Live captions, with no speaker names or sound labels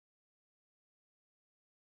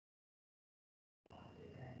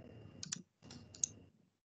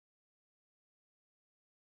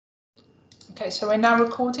Okay, so we're now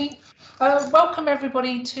recording. Welcome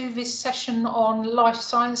everybody to this session on life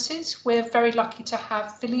sciences. We're very lucky to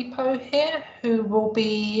have Filippo here, who will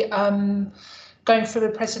be going through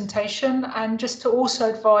the presentation. And just to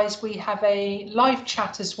also advise, we have a live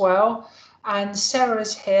chat as well. And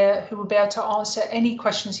Sarah's here, who will be able to answer any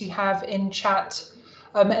questions you have in chat,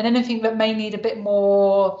 and anything that may need a bit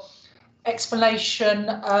more explanation,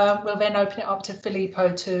 we'll then open it up to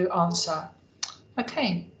Filippo to answer.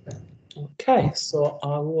 Okay. Okay, so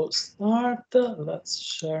I will start. Let's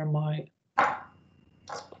share my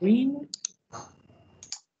screen.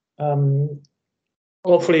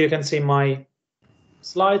 Hopefully you can see my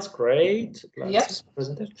slides. Great. Yes.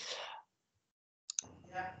 Presentation.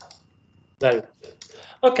 There.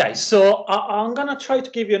 Okay, so I'm going to try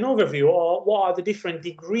to give you an overview of what are the different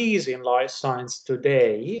degrees in life science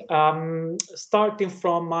today, starting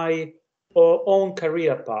from my own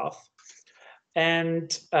career path.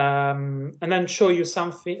 And then show you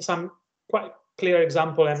some quite clear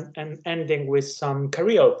example and ending with some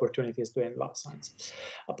career opportunities doing life science.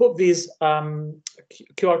 I put this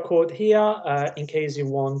QR code here in case you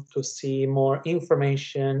want to see more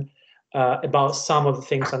information about some of the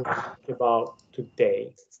things I'm talking about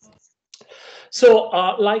today. So,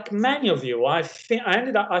 like many of you, I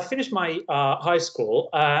finished my high school,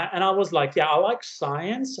 and I was like, yeah, I like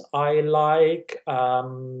science. I like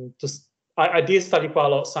I did study quite a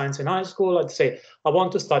lot of science in high school. I'd say I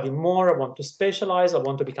want to study more. I want to specialize. I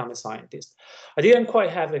want to become a scientist. I didn't quite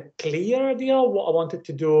have a clear idea of what I wanted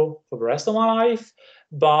to do for the rest of my life,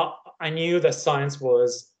 but I knew that science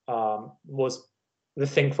was the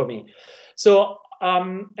thing for me. So,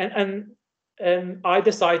 and I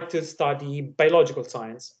decided to study biological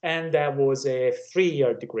science, and that was a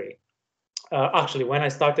 3-year degree. Actually, when I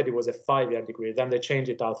started, it was a 5-year degree. Then they changed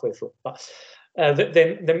it halfway through. But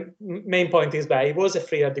the main point is that it was a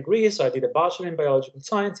 3-year degree, so I did a bachelor in biological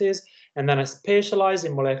sciences, and then I specialized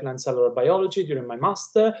in molecular and cellular biology during my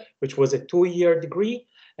master, which was a 2-year degree,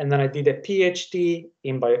 and then I did a PhD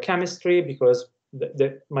in biochemistry because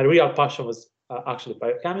my real passion was actually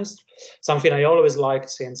biochemistry, something I always liked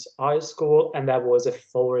since high school, and that was a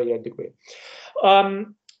 4-year degree.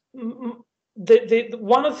 One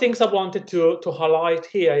of the things I wanted to highlight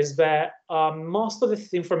here is that most of the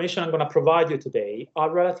information I'm going to provide you today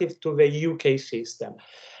are relative to the UK system.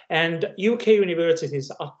 And UK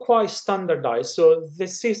universities are quite standardized. So the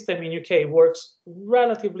system in UK works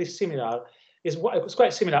relatively similar, it's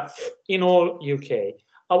quite similar in all UK.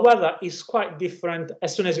 However, it's quite different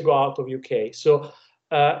as soon as you go out of UK. So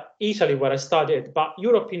Italy, where I studied, but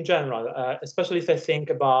Europe in general, especially if I think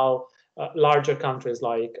about larger countries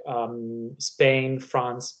like Spain,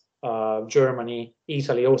 France, Germany,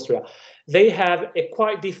 Italy, Austria, they have a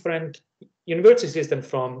quite different university system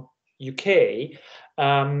from UK,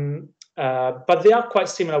 but they are quite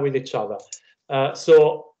similar with each other.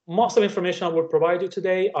 So most of the information I will provide you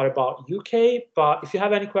today are about UK, but if you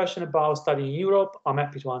have any question about studying in Europe, I'm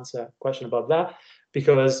happy to answer a question about that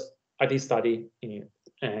because I did study in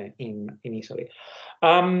Italy.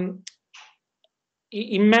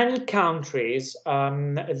 In many countries,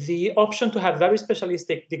 the option to have very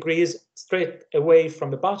specialistic degrees straight away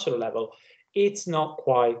from the bachelor level, it's not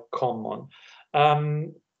quite common.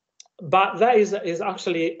 But that is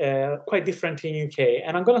actually quite different in UK,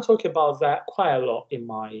 and I'm going to talk about that quite a lot in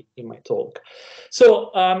my talk.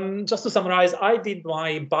 So just to summarize, I did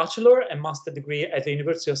my bachelor and master degree at the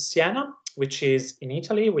University of Siena, which is in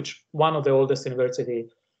Italy, which one of the oldest university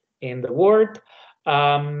in the world.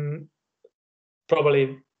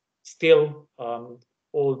 Probably still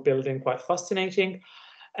old building, quite fascinating.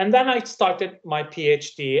 And then I started my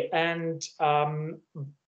PhD, and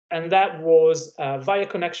that was via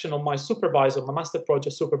connection of my supervisor, my master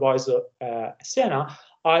project supervisor at Siena.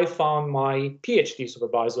 I found my PhD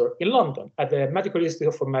supervisor in London at the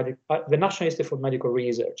National Institute for Medical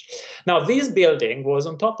Research. Now, this building was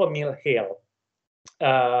on top of Mill Hill.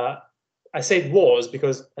 I say it was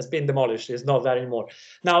because it's been demolished. It's not there anymore.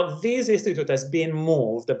 Now, this institute has been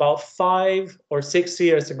moved about 5 or 6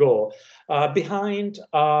 years ago behind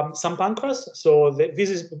St. Pancras. So this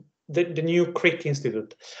is the new Crick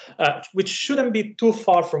Institute, which shouldn't be too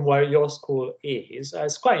far from where your school is.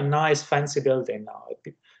 It's quite a nice, fancy building now.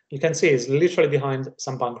 You can see it's literally behind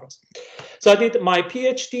St. Pancras. So I did my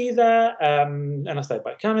PhD there, and I studied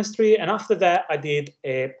biochemistry. And after that, I did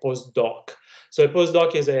a postdoc. So a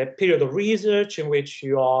postdoc is a period of research in which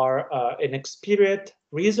you are an experienced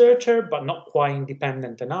researcher, but not quite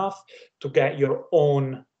independent enough to get your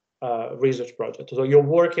own research project. So you're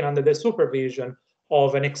working under the supervision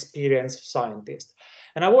of an experienced scientist.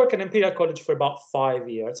 And I worked at Imperial College for about 5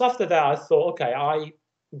 years. After that, I thought, okay,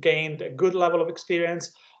 gained a good level of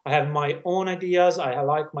experience. I have my own ideas. I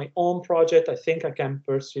like my own project. I think I can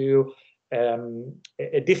pursue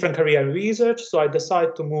a different career in research. So I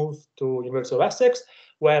decided to move to University of Essex,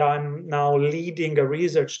 where I'm now leading a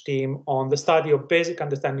research team on the study of basic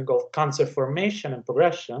understanding of cancer formation and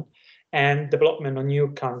progression and development of new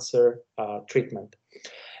cancer treatment.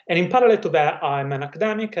 And in parallel to that, I'm an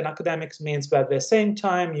academic, and academics means that at the same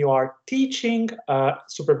time you are teaching,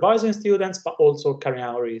 supervising students, but also carrying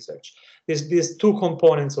out research. These two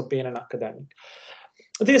components of being an academic.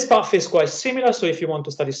 This path is quite similar. So if you want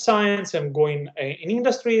to study science and go in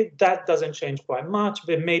industry, that doesn't change quite much.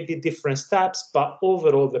 There may be different steps, but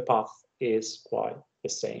overall the path is quite the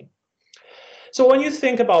same. So when you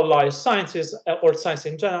think about life sciences or science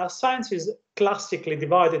in general, science is classically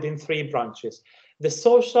divided in three branches. The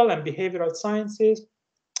social and behavioral sciences,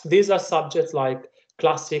 these are subjects like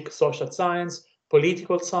classic social science,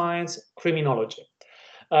 political science, criminology.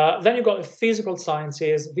 Then you've got the physical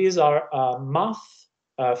sciences. These are math,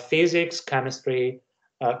 physics, chemistry,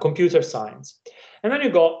 computer science. And then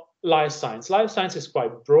you've got life science. Life science is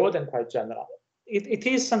quite broad and quite general. It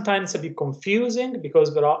is sometimes a bit confusing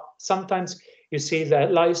because there are sometimes you see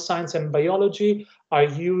that life science and biology are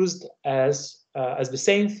used as the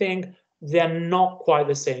same thing. They're not quite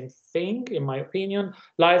the same thing, in my opinion.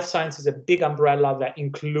 Life science is a big umbrella that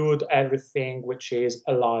includes everything which is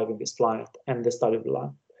alive in this planet and the study of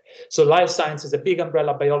life. So life science is a big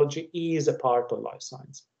umbrella. Biology is a part of life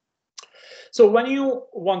science. So when you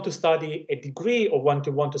want to study a degree or want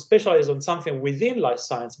to specialize on something within life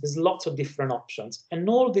science, there's lots of different options. And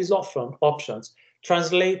all these options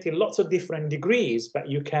translate in lots of different degrees that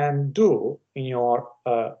you can do in your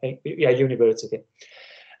university.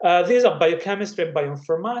 These are biochemistry and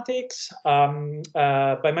bioinformatics,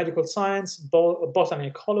 biomedical science, botany,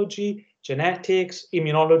 ecology, genetics,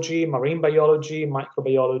 immunology, marine biology,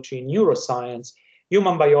 microbiology, neuroscience,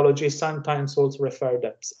 human biology, sometimes also referred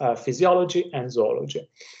as physiology and zoology.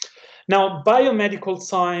 Now, biomedical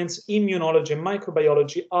science, immunology, and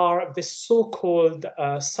microbiology are the so-called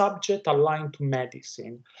subject aligned to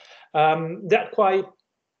medicine. They're quite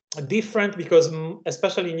different because,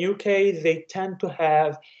 especially in UK, they tend to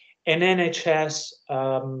have an NHS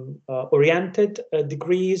oriented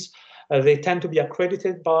degrees. They tend to be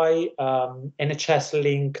accredited by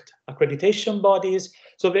NHS-linked accreditation bodies.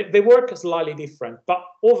 So they work slightly different, but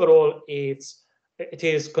overall it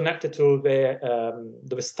is connected to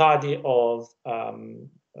the study of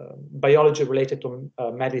biology related to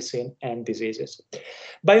medicine and diseases.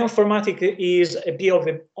 Bioinformatics is a bit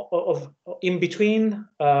of in between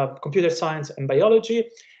computer science and biology,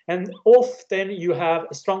 and often you have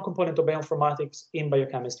a strong component of bioinformatics in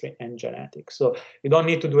biochemistry and genetics. So you don't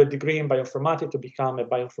need to do a degree in bioinformatics to become a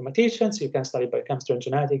bioinformatician. So you can study biochemistry and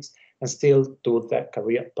genetics and still do that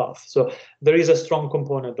career path. So there is a strong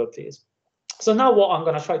component of this. So now what I'm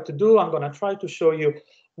going to try to do, I'm going to try to show you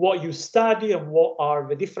what you study and what are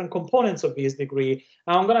the different components of this degree.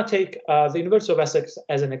 And I'm going to take the University of Essex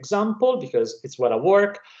as an example because it's where I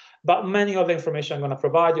work, but many of the information I'm going to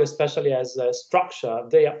provide you, especially as a structure,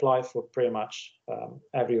 they apply for pretty much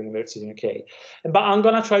every university in the UK. But I'm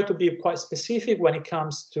going to try to be quite specific when it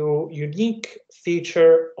comes to unique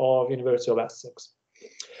feature of University of Essex.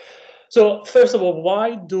 So first of all, why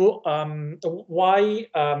I'm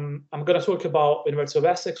going to talk about University of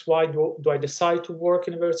Essex. Why do I decide to work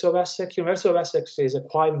in University of Essex? University of Essex is a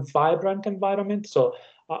quite vibrant environment. So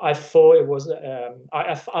I thought it was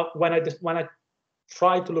when I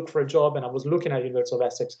tried to look for a job and I was looking at University of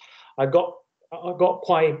Essex, I got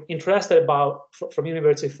quite interested from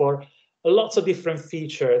university for lots of different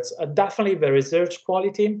features. Definitely the research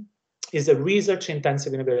quality. Is a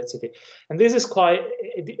research-intensive university. And this is quite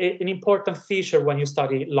an important feature when you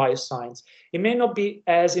study life science. It may not be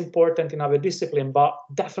as important in other discipline, but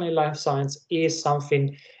definitely life science is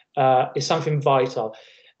something vital.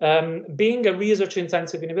 Being a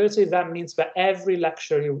research-intensive university, that means that every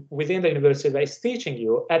lecturer within the university that is teaching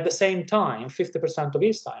you, at the same time, 50% of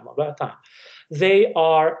his time, or that time, they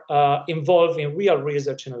are involved in real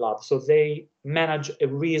research in a lab. So they manage a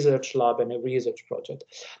research lab and a research project.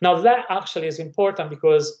 Now that actually is important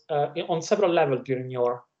because on several levels during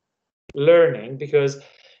your learning, because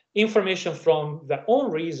information from their own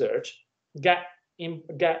research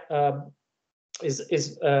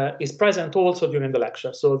is present also during the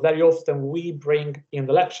lecture. So very often we bring in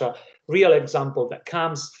the lecture real example that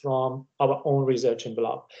comes from our own research in the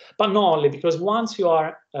lab. But not only, because once you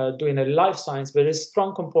are doing a life science, there is a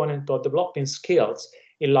strong component of developing skills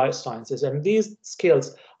in life sciences. And these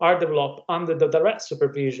skills are developed under the direct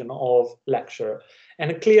supervision of lecturer.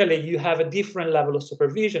 And clearly you have a different level of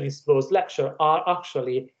supervision if those lectures are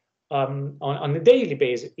actually on a daily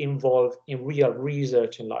basis involved in real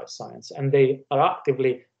research in life science, and they are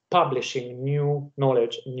actively publishing new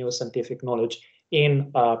knowledge, new scientific knowledge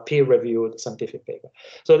in peer-reviewed scientific paper.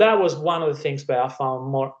 So that was one of the things that I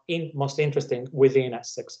found most interesting within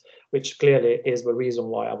Essex, which clearly is the reason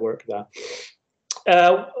why I work there.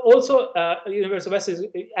 Also, University of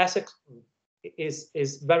Essex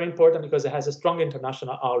is very important because it has a strong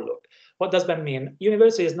international outlook. What does that mean?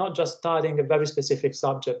 University is not just studying a very specific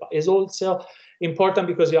subject, but is also important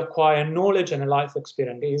because you acquire knowledge and a life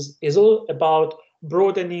experience. Is all about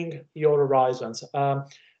broadening your horizons,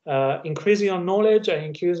 increasing your knowledge and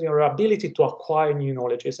increasing your ability to acquire new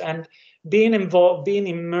knowledges. And being involved, being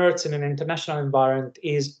immersed in an international environment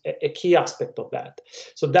is a key aspect of that.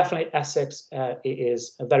 So definitely Essex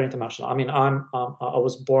is very international. I mean, I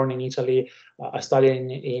was born in Italy. I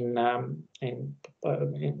studied in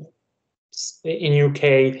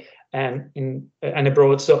UK and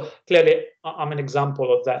abroad. So clearly, I'm an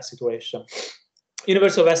example of that situation.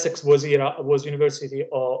 University of Essex was University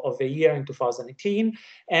of the Year in 2018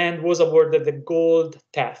 and was awarded the Gold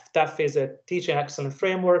TEF. TEF is a Teaching Excellence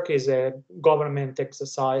Framework, is a government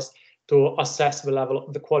exercise to assess the level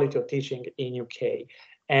of the quality of teaching in UK.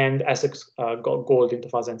 And Essex got gold in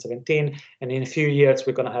 2017, and in a few years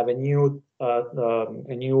we're going to have a new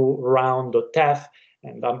round of TEF,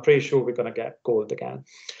 and I'm pretty sure we're going to get gold again.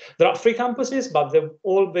 There are 3 campuses, but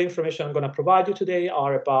all the information I'm going to provide you today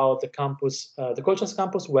are about the campus, the Colchester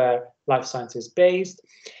campus, where life science is based.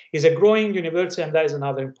 It's a growing university, and that is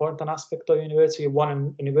another important aspect of university.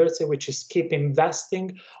 One university which is keep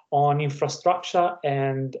investing on infrastructure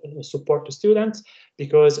and support to students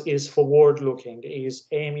because it's forward-looking, is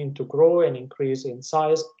aiming to grow and increase in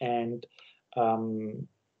size and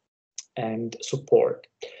support.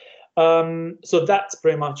 So that's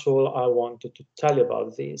pretty much all I wanted to tell you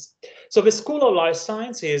about this. So the School of Life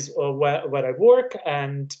Science is where I work,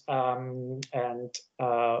 and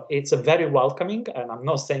it's a very welcoming, and I'm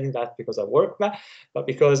not saying that because I work there, but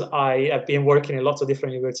because I have been working in lots of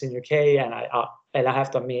different universities in UK, and I have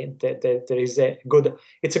to admit that there is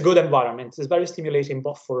it's a good environment. It's very stimulating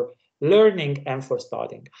both for learning and for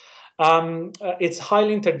studying. It's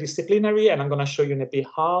highly interdisciplinary, and I'm going to show you in a bit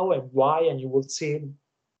how and why, and you will see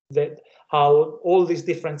that how all these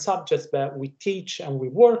different subjects that we teach and we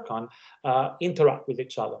work on interact with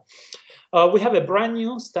each other. We have a brand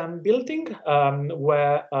new STEM building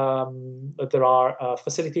where there are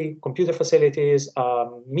computer facilities,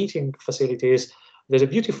 meeting facilities. There's a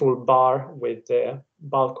beautiful bar with a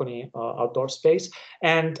balcony outdoor space.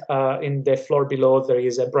 And in the floor below, there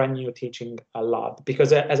is a brand new teaching lab.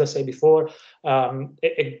 Because as I said before,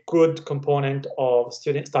 a good component of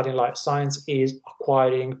students studying life science is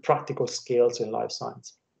acquiring practical skills in life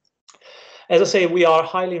science. As I say, we are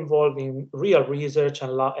highly involved in real research,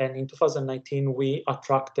 and in 2019, we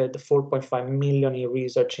attracted 4.5 million in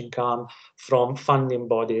research income from funding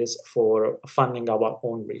bodies for funding our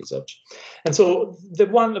own research. And so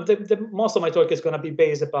most of my talk is going to be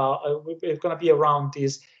based it's going to be around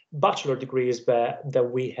these bachelor degrees that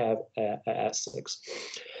we have at Essex.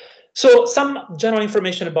 So some general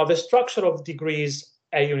information about the structure of degrees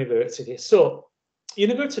at university. So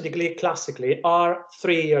university degree classically are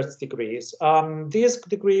 3-year degrees. These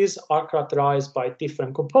degrees are characterized by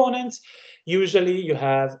different components. Usually you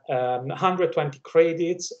have 120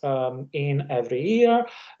 credits in every year.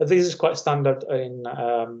 This is quite standard in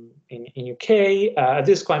UK.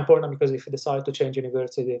 This is quite important because if you decide to change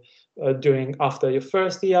university after your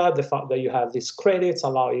first year, the fact that you have these credits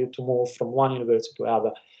allow you to move from one university to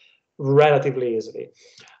another relatively easily.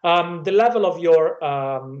 The level of your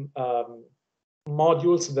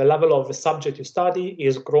modules, the level of the subject you study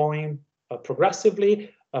is growing progressively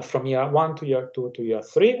from year 1 to year 2 to year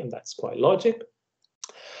 3, and that's quite logic.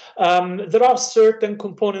 There are certain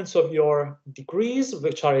components of your degrees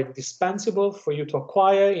which are indispensable for you to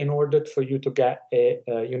acquire in order for you to get a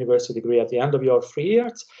university degree at the end of your 3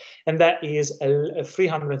 years, and that is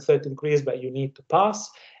 330 degrees that you need to pass,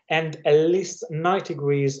 and at least 90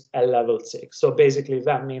 degrees at level 6. So basically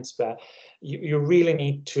that means that you really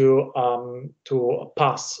need to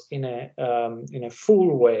pass in a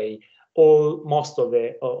full way most of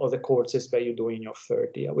the courses that you do in your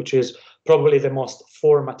 3rd year, which is probably the most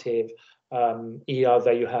formative year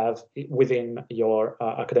that you have within your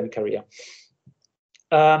academic career.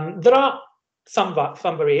 There are some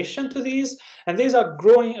variation to these, and these are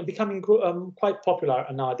becoming quite popular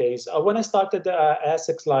nowadays. When I started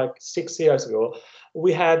Essex like 6 years ago,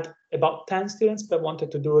 we had about 10 students that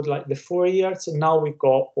wanted to do it like the 4 years, and now we've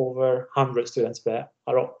got over 100 students that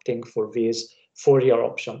are opting for these 4-year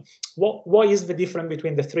option. What is the difference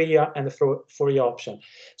between the 3-year and the 4-year option?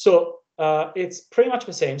 So it's pretty much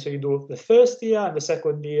the same. So you do the first year and the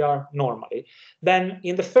second year normally. Then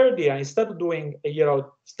in the third year, instead of doing a year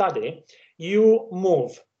of study, you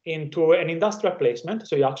move into an industrial placement.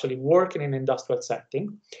 So you actually work in an industrial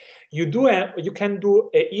setting. You can do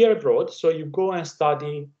a year abroad. So you go and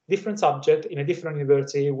study different subject in a different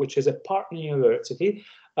university, which is a partner university.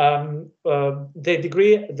 The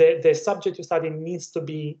subject you study needs to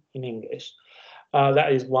be in English.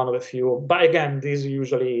 That is one of the few. But again, this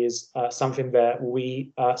usually is something that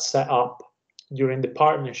we set up during the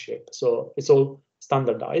partnership. So it's all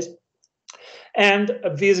standardized. And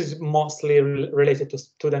this is mostly related to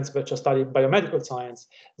students which are studying biomedical science.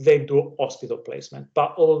 They do hospital placement,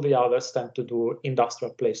 but all the others tend to do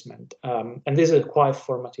industrial placement. And this is a quite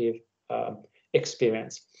formative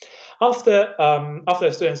experience. After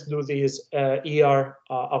students do this year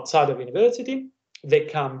outside of university, they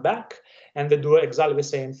come back and they do exactly the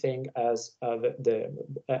same thing as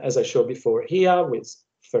as I showed before here with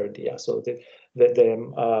third year. So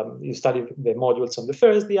you study the modules on the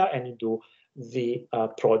first year and you do the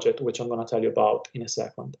project, which I'm going to tell you about in a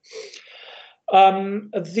second. What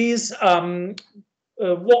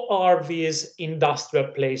are these industrial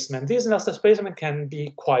placements? These industrial placements can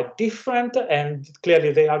be quite different, and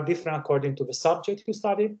clearly they are different according to the subject you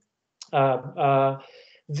study.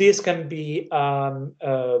 These can be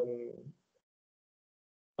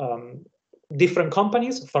different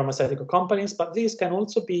companies, pharmaceutical companies, but these can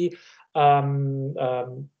also be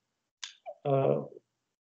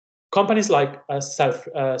companies like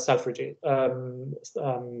Selfridges,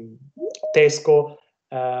 Tesco,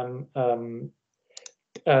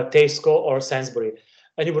 Tesco or Sainsbury.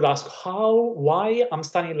 And you would ask, why I'm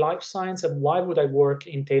studying life science and why would I work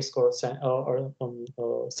in Tesco or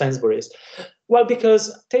Sainsbury's? Well,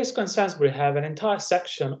 because Tesco and Sainsbury have an entire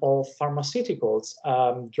section of pharmaceuticals,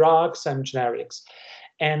 drugs and generics.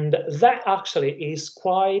 And that actually is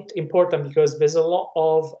quite important because there's a lot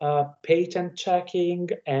of patent checking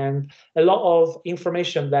and a lot of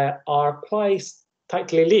information that are quite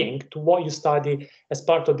tightly linked to what you study as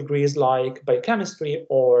part of degrees like biochemistry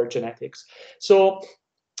or genetics. So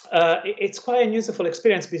it's quite a useful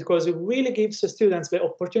experience because it really gives the students the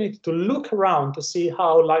opportunity to look around to see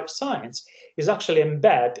how life science is actually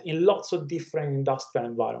embedded in lots of different industrial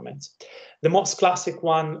environments. The most classic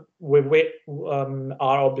one are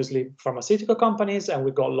obviously pharmaceutical companies, and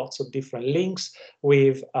we've got lots of different links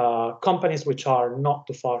with companies which are not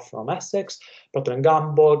too far from Essex, Procter &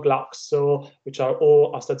 Gamble, Glaxo, which are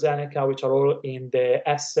all AstraZeneca, which are all in the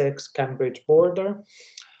Essex-Cambridge border.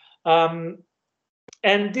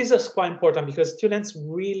 And this is quite important because students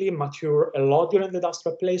really mature a lot during the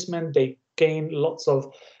industrial placement. They gain lots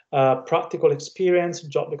of practical experience,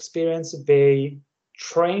 job experience. They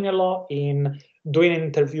train a lot in doing an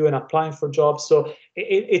interview and applying for jobs. So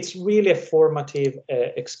it's really a formative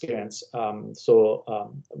experience.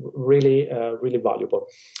 Really valuable.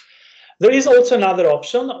 There is also another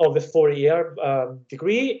option of a 4-year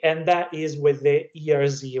degree, and that is with the year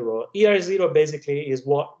 0. Year 0 basically is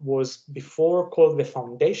what was before called the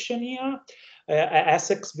foundation year. At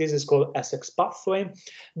Essex, this is called Essex Pathway.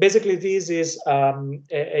 Basically, this is a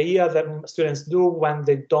year that students do when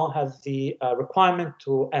they don't have the requirement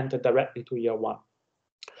to enter directly to year 1.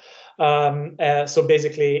 So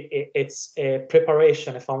basically, it's a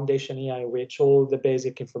preparation, a foundation year in which all the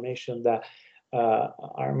basic information that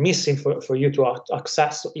are missing for you to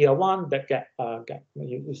access year 1 that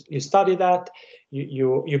you study that,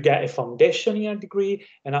 you get a foundation year degree,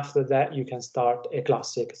 and after that you can start a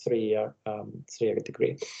classic 3-year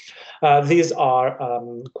degree. These are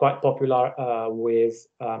quite popular with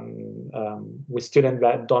students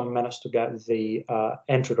that don't manage to get the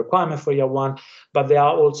entry requirement for year 1, but they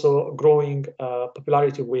are also growing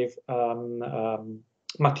popularity with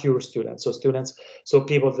mature students, so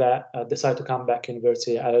people that decide to come back to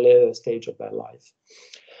university at a later stage of their life.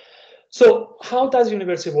 So how does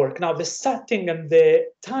university work? Now, the setting and the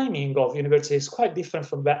timing of university is quite different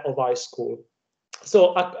from that of high school.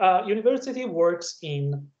 So university works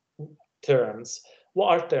in terms. What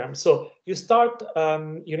are terms? So you start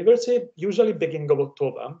university usually beginning of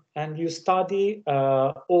October, and you study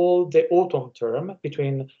all the autumn term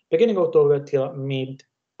between beginning of October till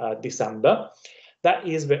mid-December. That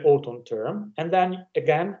is the autumn term, and then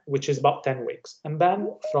again, which is about 10 weeks. And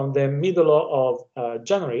then from the middle of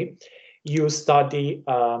January, you study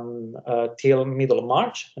till middle of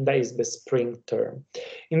March, and that is the spring term.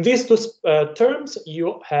 In these two terms,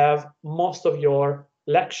 you have most of your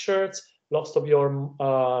lectures, lots of your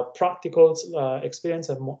practical experience,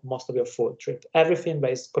 and most of your field trip. Everything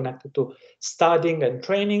that is connected to studying and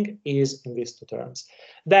training is in these 2 terms.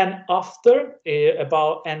 Then after,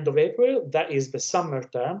 about end of April, that is the summer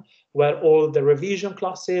term, where all the revision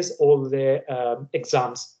classes, all the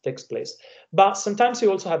exams takes place. But sometimes you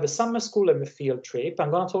also have the summer school and the field trip. I'm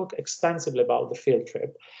going to talk extensively about the field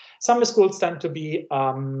trip. Summer schools tend to be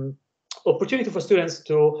opportunity for students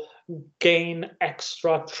to gain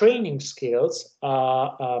extra training skills,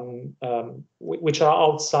 which are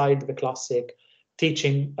outside the classic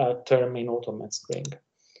teaching term in autumn and spring.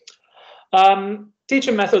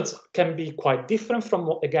 Teaching methods can be quite different from,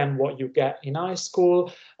 what you get in high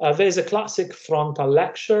school. There's a classic frontal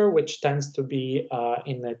lecture, which tends to be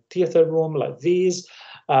in a theater room like this.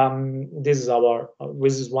 This is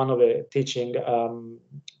one of the teaching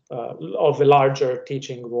of the larger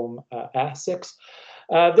teaching room Essex.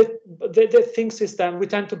 The thing is that we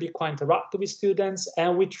tend to be quite interactive with students,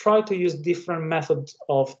 and we try to use different methods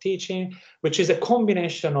of teaching, which is a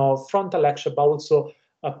combination of frontal lecture, but also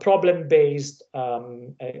problem-based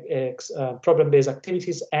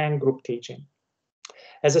activities and group teaching.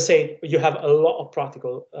 As I say, you have a lot of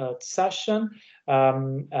practical session.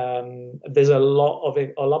 There's a lot of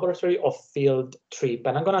a laboratory of field trip,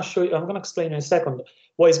 and I'm going to explain in a second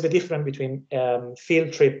what is the difference between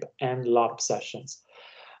field trip and lab sessions.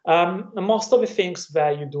 Most of the things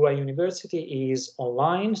that you do at university is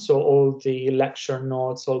online, so all the lecture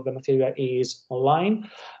notes, all the material is online.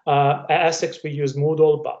 At Essex, we use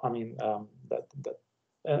Moodle, but I mean,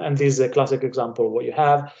 and this is a classic example of what you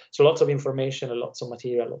have. So lots of information, lots of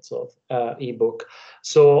material, lots of ebook.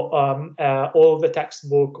 So all the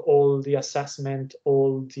textbook, all the assessment,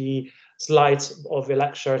 all the slides of the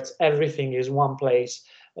lectures, everything is one place.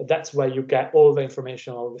 That's where you get all the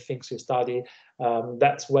information, all the things you study.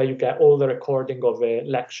 That's where you get all the recording of the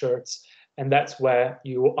lectures, and that's where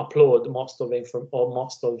you upload most of the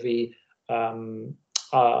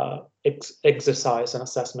exercise and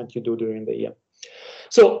assessment you do during the year.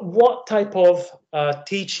 So what type of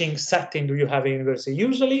teaching setting do you have in university?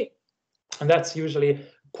 Usually, and that's usually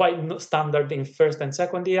quite standard in first and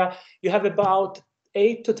second year, you have about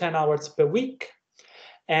 8 to 10 hours per week.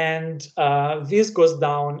 And this goes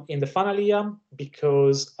down in the final year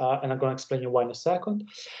because, and I'm going to explain you why in a second.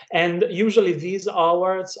 And usually these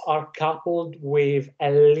hours are coupled with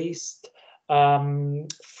at least 3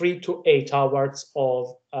 to 8 hours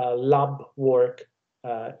of lab work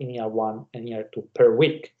in year 1 and year 2 per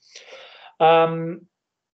week.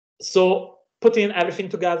 So putting everything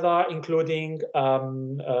together, including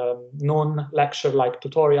non-lecture like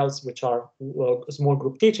tutorials, which are small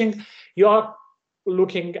group teaching, you are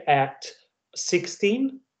looking at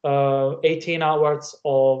 18 hours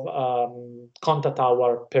of contact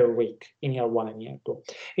hour per week in year 1 and year 2.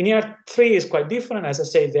 In year 3 is quite different. As I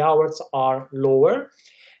say, the hours are lower.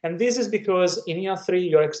 And this is because in year 3,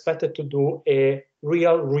 you're expected to do a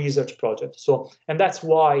real research project. So, and that's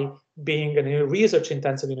why being a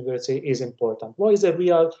research-intensive university is important. What is a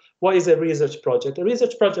research project? A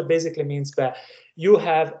research project basically means that you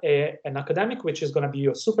have an academic, which is going to be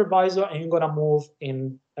your supervisor, and you're going to move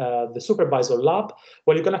in the supervisor lab,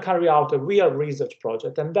 where you're going to carry out a real research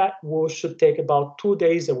project, and that should take about 2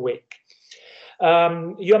 days a week.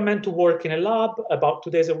 You're meant to work in a lab about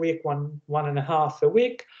 2 days a week, one and a half a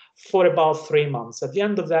week, for about 3 months. At the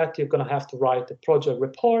end of that, you're going to have to write a project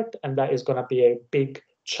report, and that is going to be a big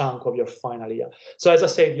chunk of your final year. So as I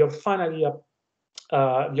said, your final year,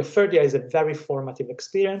 your third year is a very formative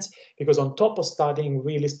experience, because on top of studying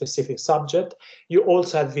really specific subject, you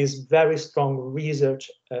also have this very strong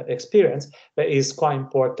research experience that is quite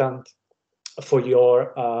important for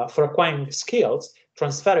your for acquiring skills,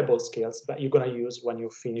 transferable skills that you're going to use when you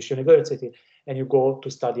finish university and you go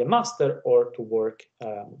to study a master or to work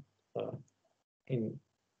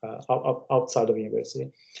outside of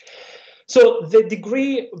university. So the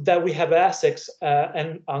degree that we have at Essex,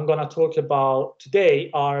 and I'm going to talk about today,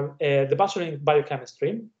 are the Bachelor in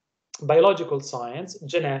Biochemistry, Biological Science,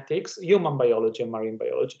 Genetics, Human Biology, and Marine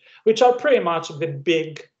Biology, which are pretty much the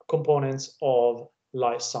big components of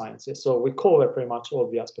life sciences. So we cover pretty much all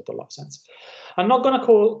the aspects of life science. I'm not going to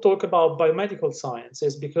talk about biomedical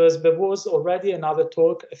sciences, because there was already another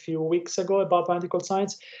talk a few weeks ago about biomedical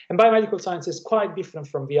science. And biomedical science is quite different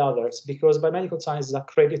from the others, because biomedical science is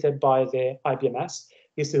accredited by the IBMS,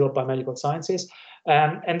 Institute of Biomedical Sciences.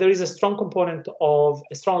 And there is a strong component of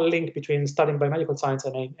a strong link between studying biomedical science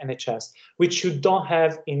and NHS, which you don't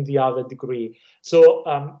have in the other degree. So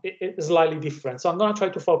it is slightly different. So I'm going to try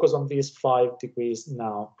to focus on these 5 degrees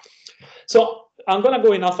now. So I'm going to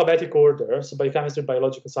go in alphabetical order. So biochemistry,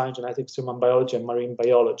 biological science, genetics, human biology, and marine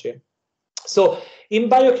biology. So in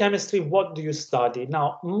biochemistry, what do you study?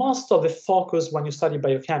 Now, most of the focus when you study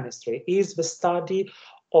biochemistry is the study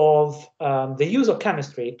of the use of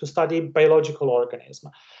chemistry to study biological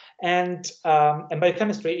organisms. And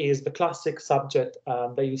biochemistry is the classic subject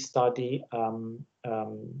that you study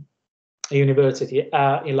university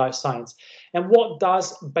in life science. And what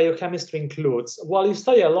does biochemistry includes? Well, you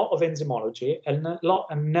study a lot of enzymology and a lot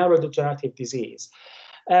of neurodegenerative disease.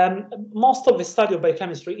 Most of the study of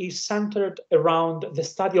biochemistry is centered around the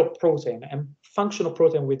study of protein and functional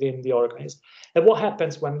protein within the organism, and what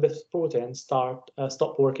happens when the proteins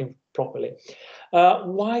stop working properly.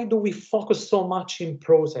 Why do we focus so much in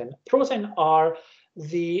protein? Protein are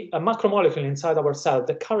the macromolecule inside our cell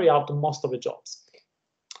that carry out most of the jobs.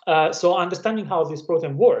 So understanding how this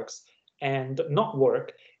protein works and not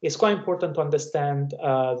work is quite important to understand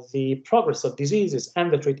the progress of diseases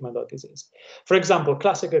and the treatment of disease. For example,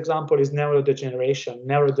 classic example is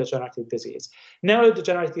neurodegenerative disease.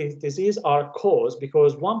 Neurodegenerative disease are caused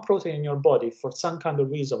because one protein in your body, for some kind of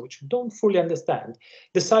reason which you don't fully understand,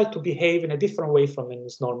 decide to behave in a different way from in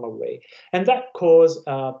its normal way. And that causes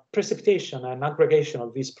precipitation and aggregation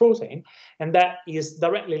of this protein, and that is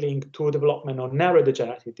directly linked to development of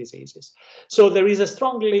neurodegenerative diseases. So there is a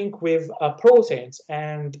strong link with proteins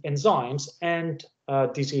and enzymes and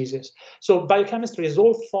diseases. So biochemistry is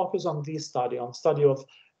all focused on this study, on study of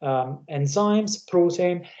enzymes,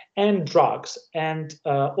 protein, and drugs, and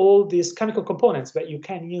all these chemical components that you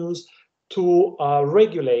can use to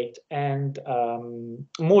regulate and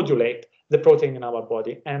modulate the protein in our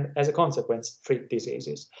body, and as a consequence, treat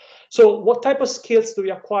diseases. So what type of skills do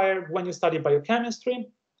you acquire when you study biochemistry?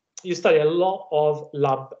 You study a lot of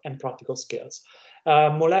lab and practical skills.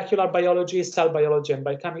 Molecular biology, cell biology,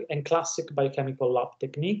 and classic biochemical lab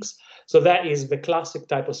techniques. So that is the classic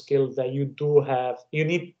type of skill that you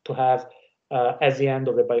need to have at the end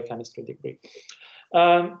of a biochemistry degree.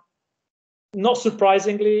 Not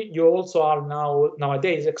surprisingly, you also are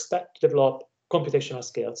nowadays expect to develop computational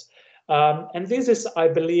skills. And this is, I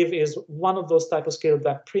believe, is one of those type of skills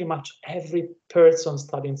that pretty much every person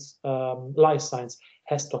studying life science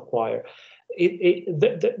has to acquire.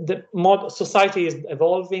 Society is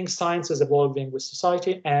evolving, science is evolving with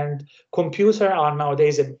society, and computers are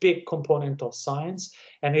nowadays a big component of science,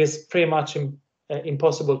 and it's pretty much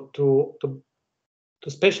impossible to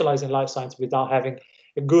specialize in life science without having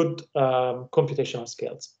a good computational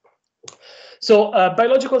skills. So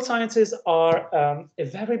biological sciences are a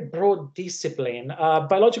very broad discipline.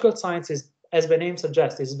 Biological sciences, as the name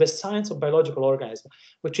suggests, is the science of biological organisms,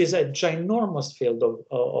 which is a ginormous field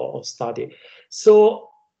of study. So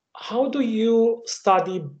how do you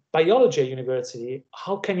study biology at university?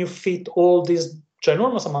 How can you fit all this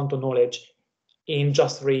ginormous amount of knowledge in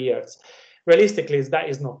just 3 years? Realistically, that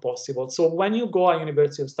is not possible. So when you go at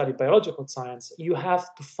university to study biological science, you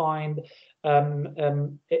have to find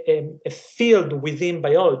a field within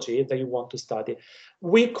biology that you want to study.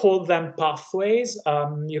 We call them pathways.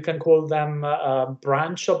 You can call them a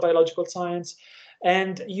branch of biological science.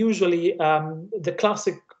 And usually the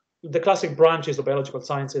classic branches of biological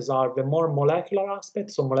sciences are the more molecular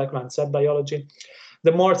aspects, so molecular and cell biology,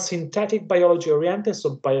 the more synthetic biology oriented,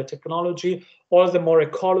 so biotechnology, or the more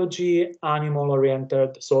ecology, animal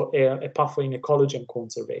oriented, so a pathway in ecology and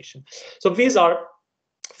conservation. So these are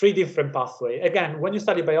 3 different pathways. Again, when you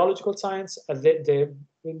study biological science, the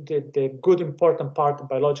good important part of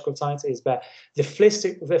biological science is that the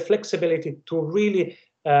flexibility to really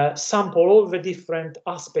sample all the different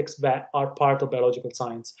aspects that are part of biological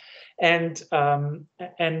science. And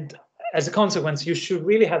as a consequence, you should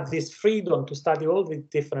really have this freedom to study all the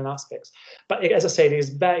different aspects. But as I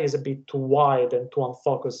said, that is a bit too wide and too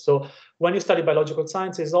unfocused. So when you study biological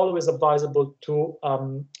science, it's always advisable to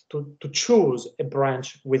choose a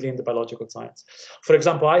branch within the biological science. For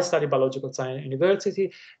example, I studied biological science at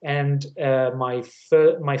university, and my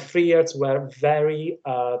 3 years were very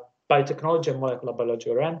biotechnology and molecular biology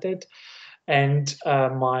oriented. And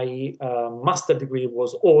my master degree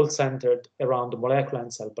was all centered around molecular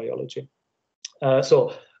and cell biology.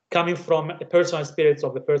 So coming from a personal experience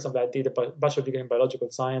of the person that did a bachelor degree in biological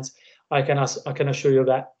science, I can assure you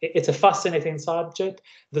that it's a fascinating subject.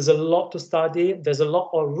 There's a lot to study. There's a lot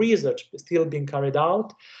of research still being carried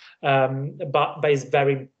out, but it's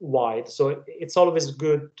very wide. So it's always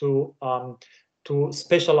good to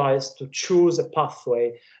specialize, to choose a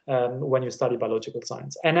pathway when you study biological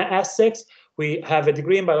science. And at Essex, we have a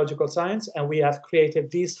degree in biological science, and we have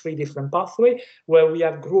created these 3 different pathways where we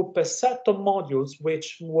have grouped a set of modules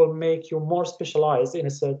which will make you more specialized in a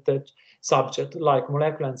certain subject, like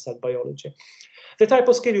molecular and cell biology. The type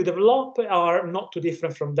of skill you develop are not too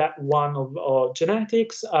different from that one of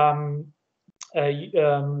genetics.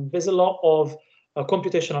 there's a lot of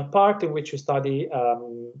computational part in which you study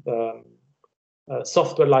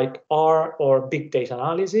software like R or big data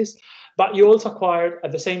analysis, but you also acquired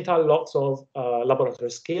at the same time lots of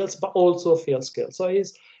laboratory skills, but also field skills. So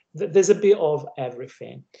there's a bit of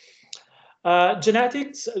everything.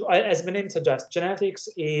 Genetics, as the name suggests, genetics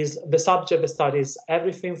is the subject that studies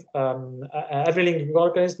everything, every living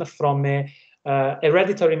organism from a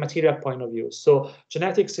hereditary material point of view. So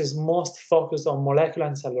genetics is most focused on molecular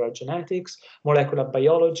and cellular genetics, molecular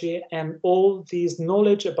biology, and all this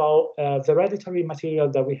knowledge about the hereditary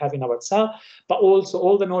material that we have in our cell, but also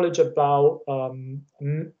all the knowledge about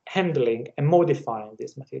handling and modifying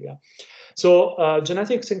this material. So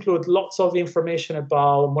genetics include lots of information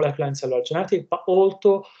about molecular and cellular genetics, but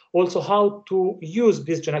also how to use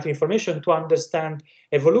this genetic information to understand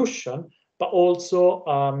evolution, but also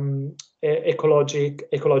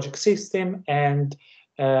ecologic system and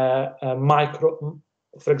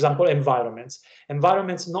for example, environments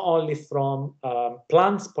not only from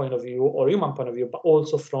plants point of view or human point of view, but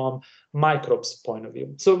also from microbes point of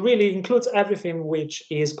view. So really includes everything which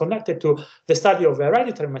is connected to the study of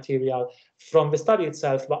hereditary material, from the study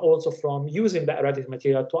itself, but also from using the hereditary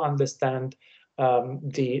material to understand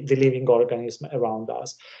the living organism around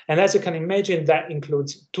us. And as you can imagine, that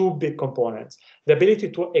includes two big components: the ability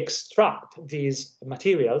to extract these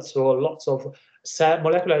materials, so lots of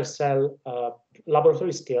molecular cell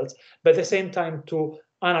laboratory skills, but at the same time to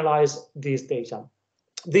analyze these data.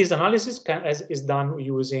 This analysis is done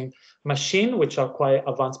using machine, which are quite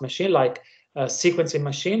advanced machine, like sequencing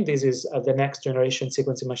machine. This is the next generation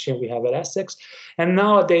sequencing machine we have at Essex. And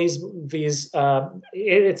nowadays,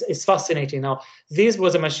 it's fascinating. Now, this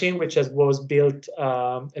was a machine which was built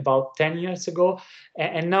about 10 years ago.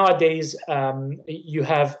 And nowadays, you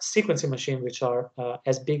have sequencing machines which are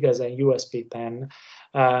as big as a USB pen.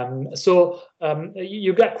 So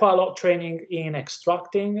you get quite a lot of training in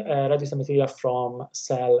extracting hereditary material from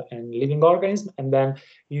cell and living organism, and then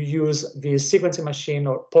you use the sequencing machine,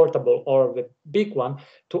 or portable or the big one,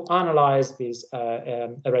 to analyze these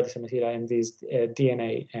hereditary material and these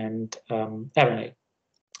DNA and RNA.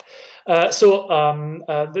 There's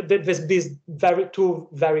these two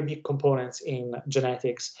very big components in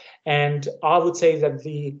genetics, and I would say that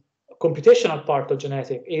the computational part of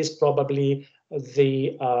genetics is probably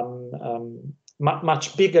the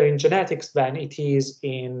much bigger in genetics than it is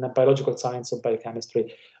in biological science or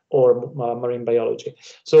biochemistry or marine biology.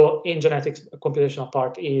 So in genetics, computational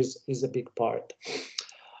part is a big part.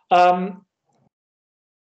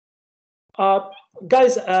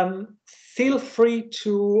 Guys, feel free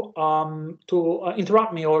to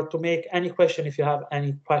interrupt me or to make any question if you have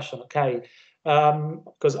any question, okay?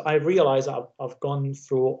 Because I realize I've gone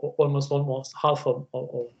through almost half of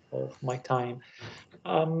my time.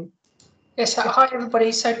 Yes, hi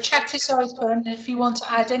everybody. So chat is open. If you want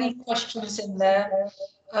to add any questions in there,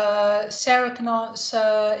 Sarah can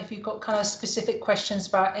answer if you've got kind of specific questions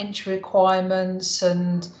about entry requirements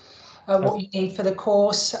and what you need for the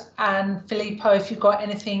course. And Filippo, if you've got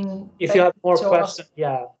anything, if you have more questions,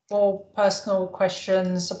 yeah, or personal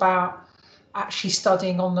questions about actually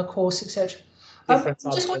studying on the course, etc.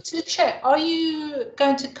 Just wanted to check, are you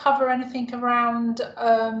going to cover anything around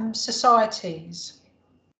societies?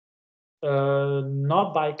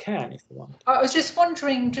 Not by can, if you want. I was just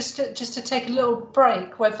wondering, just to take a little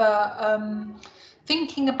break, whether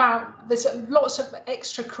thinking about, there's lots of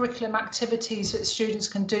extracurricular activities that students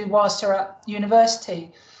can do whilst they're at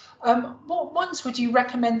university. What ones would you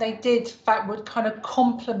recommend they did that would kind of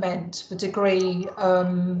complement the degree?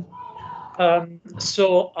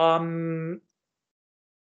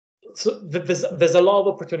 So there's a lot of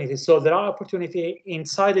opportunities. So there are opportunities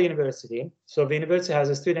inside the university. So the university has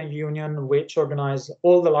a student union which organizes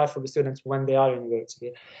all the life of the students when they are in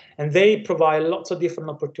university, and they provide lots of different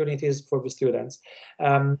opportunities for the students.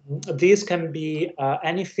 These can be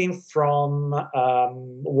anything from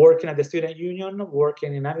working at the student union,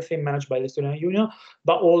 working in everything managed by the student union,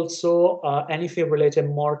 but also anything related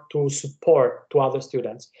more to support to other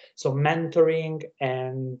students. So mentoring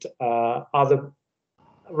and other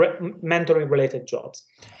mentoring related jobs.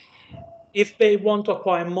 If they want to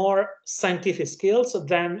acquire more scientific skills,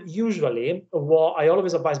 then usually what I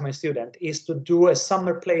always advise my student is to do a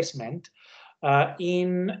summer placement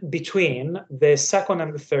in between the second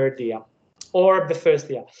and the third year, or the first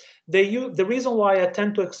year. The reason why I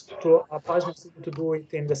tend to advise my students to do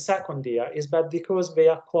it in the second year is because they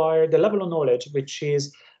acquire the level of knowledge which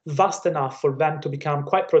is vast enough for them to become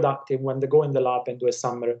quite productive when they go in the lab and do a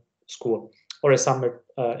summer school or a summer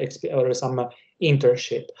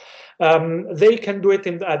internship. They can do it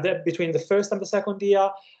in between the first and the second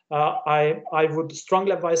year. I would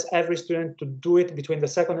strongly advise every student to do it between the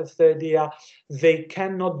second and third year. They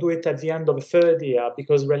cannot do it at the end of the third year,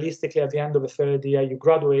 because realistically, at the end of the third year, you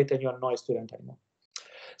graduate and you're not a student anymore.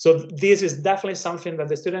 So this is definitely something that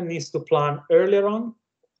the student needs to plan earlier on.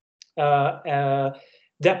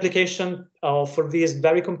 The application for these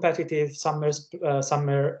very competitive summer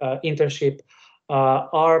internship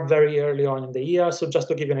are very early on in the year. So just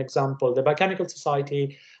to give you an example, the Biochemical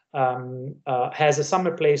Society has a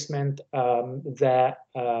summer placement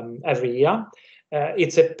every year.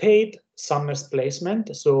 It's a paid summer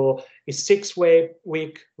placement, so it's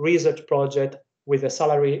 6-week research project with a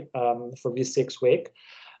salary for this 6 weeks.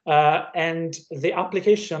 And the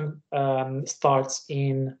application starts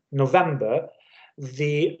in November.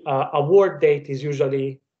 The award date is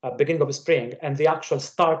usually beginning of spring, and the actual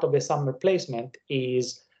start of the summer placement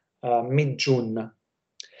is mid-June.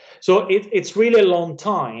 So it's really a long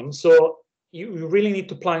time. So you really need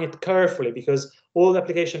to plan it carefully, because all the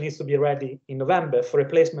application needs to be ready in November for a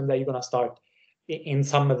placement that you're going to start in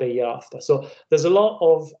summer the year after. So there's a lot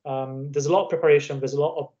of preparation, there's a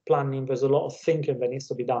lot of planning, there's a lot of thinking that needs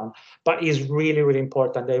to be done, but it's really, really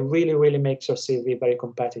important. It really makes your CV very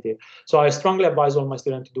competitive. So I strongly advise all my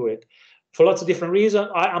students to do it for lots of different reasons.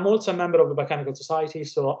 I'm also a member of the Biochemical Society,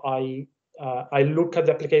 so I look at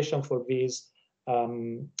the application for these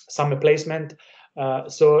summer placement.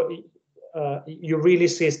 You really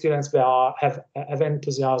see students that have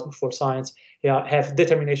enthusiasm for science, have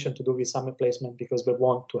determination to do this summer placement because they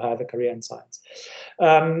want to have a career in science.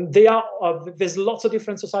 There's lots of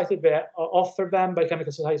different societies that offer them.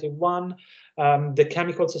 Biochemical Society is one, the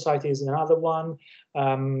Chemical Society is another one.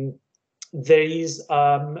 There is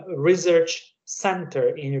research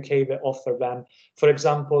center in UK that offer them. For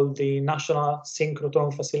example, the National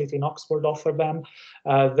Synchrotron Facility in Oxford offer them.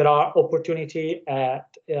 There are opportunity at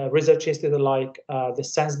research institutes like the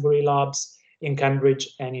Sainsbury Labs in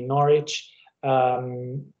Cambridge and in Norwich.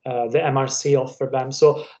 The MRC offer them.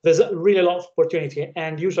 So there's really a lot of opportunity,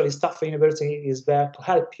 and usually Stafford University is there to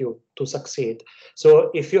help you to succeed.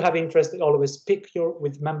 So if you have interest, always speak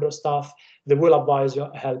with member staff. They will advise you,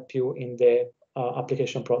 help you in the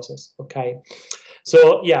application process. Okay,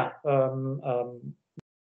 so yeah,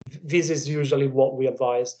 this is usually what we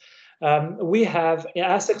advise. We have in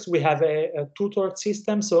Essex, we have a tutor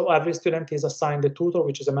system. So every student is assigned a tutor,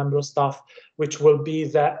 which is a member of staff, which will be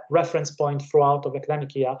the reference point throughout the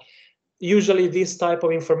academic year. Usually this type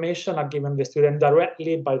of information are given the student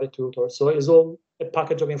directly by the tutor. So it's all a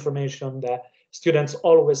package of information that students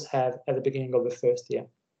always have at the beginning of the first year.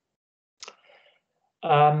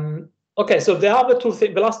 Okay, so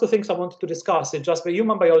the last two things I wanted to discuss is just the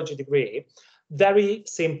human biology degree. Very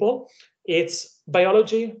simple. It's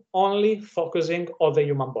biology only focusing on the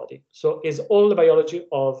human body. So it's all the biology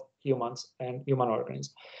of humans and human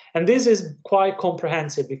organisms. And this is quite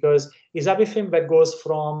comprehensive because it's everything that goes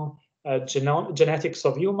from genetics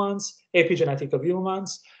of humans, epigenetic of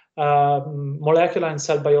humans, molecular and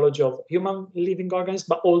cell biology of human living organisms,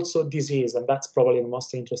 but also disease, and that's probably the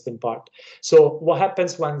most interesting part. So what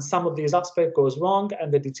happens when some of these aspects goes wrong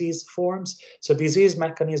and the disease forms? So disease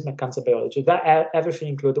mechanism and cancer biology, that everything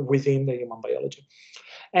included within the human biology.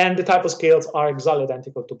 And the type of skills are exactly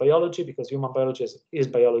identical to biology, because human biology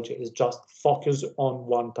is just focused on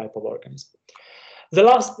one type of organism. The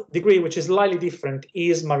last degree, which is slightly different,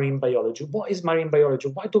 is marine biology. What is marine biology?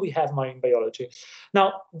 Why do we have marine biology?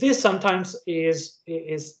 Now, this sometimes is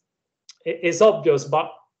obvious,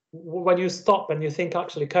 but when you stop and you think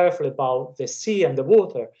actually carefully about the sea and the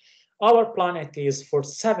water, our planet is for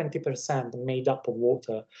 70% made up of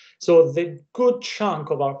water. So the good chunk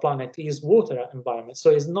of our planet is water environment.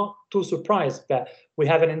 So it's not too surprised that we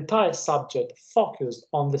have an entire subject focused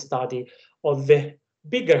on the study of the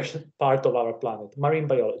bigger part of our planet, marine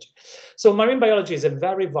biology. So marine biology is a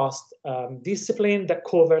very vast discipline that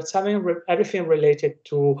covers everything related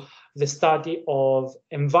to the study of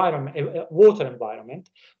water environment,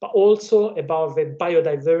 but also about the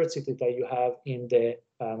biodiversity that you have in the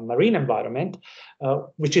marine environment,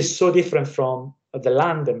 which is so different from the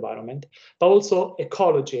land environment, but also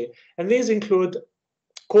ecology. And these include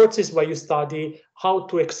courses where you study how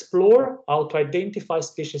to explore, how to identify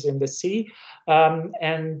species in the sea,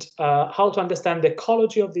 and how to understand the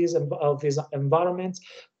ecology of these environments.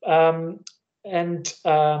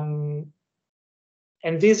 And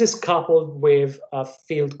this is coupled with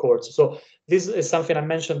field courses. So this is something I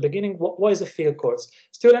mentioned at the beginning. What is a field course?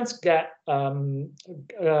 Students get a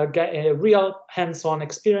real hands-on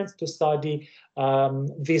experience to study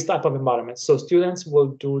these type of environments. So students will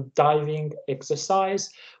do diving exercise,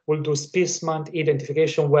 will do specimen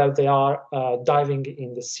identification where they are diving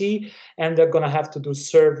in the sea, and they're going to have to do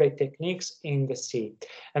survey techniques in the sea.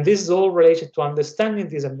 And this is all related to understanding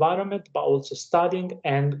this environment, but also studying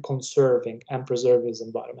and conserving and preserving this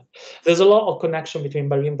environment. There's a lot of connection between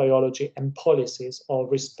marine biology and policies of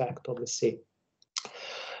respect of the sea.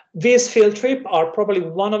 These field trips are probably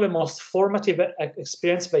one of the most formative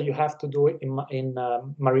experiences that you have to do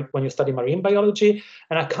when you study marine biology.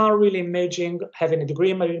 And I can't really imagine having a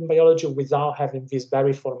degree in marine biology without having this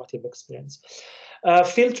very formative experience.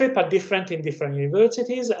 Field trips are different in different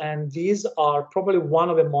universities, and these are probably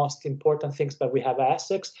one of the most important things that we have at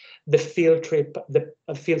Essex, the field trip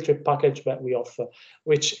package that we offer,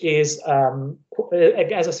 which is,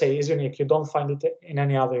 as I say, is unique. You don't find it in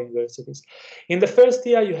any other universities. In the first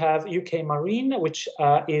year, you have UK Marine, which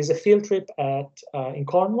is a field trip in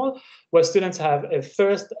Cornwall, where students have a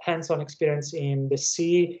first hands-on experience in the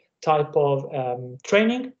sea type of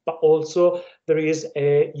training, but also there is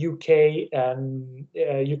a UK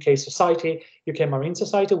society, UK Marine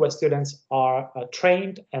Society, where students are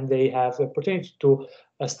trained and they have the opportunity to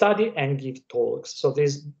study and give talks. So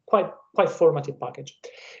this is quite formative package.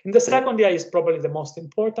 In the second year is probably the most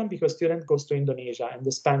important because student goes to Indonesia and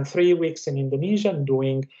they spend 3 weeks in Indonesia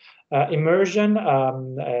doing immersion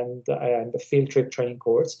and the field trip training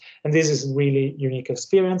course. And this is really unique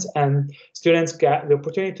experience. And students get the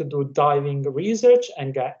opportunity to do diving research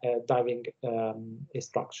and get diving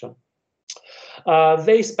instruction.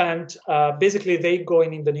 They spend, basically they go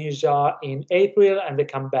in Indonesia in April and they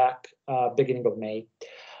come back beginning of May.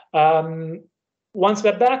 Once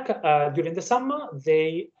they're back during the summer,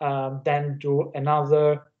 they then do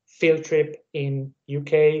another field trip in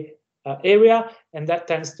UK area, and that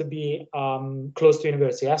tends to be close to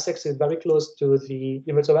University. Essex is very close to the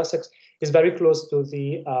University of Essex, is very close to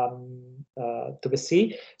the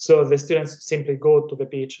sea. So the students simply go to the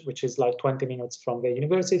beach, which is like 20 minutes from the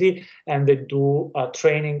university, and they do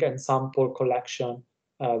training and sample collection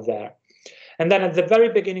there. And then at the very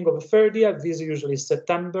beginning of the third year, this is usually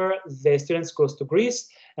September, the students goes to Greece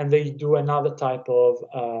and they do another type of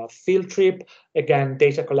field trip, again,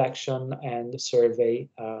 data collection and survey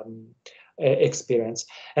experience.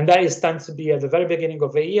 And that tends to be at the very beginning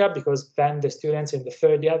of the year because then the students in the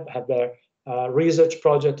third year have their research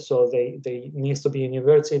project, so they need to be in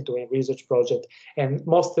university doing research project, and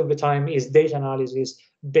most of the time is data analysis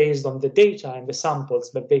based on the data and the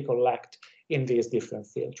samples that they collect in these different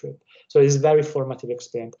field trips. So it's a very formative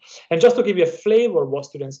experience. And just to give you a flavor of what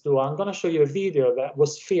students do, I'm going to show you a video that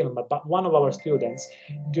was filmed by one of our students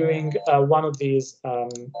doing one of these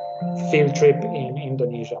field trips in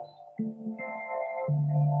Indonesia.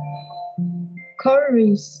 Coral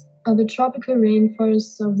reefs are the tropical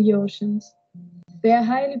rainforests of the oceans. They are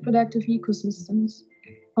highly productive ecosystems,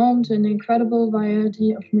 home to an incredible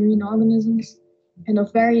variety of marine organisms and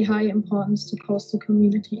of very high importance to coastal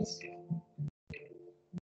communities.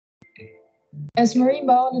 As marine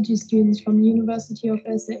biology students from the University of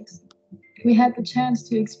Essex, we had the chance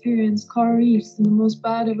to experience coral reefs in the most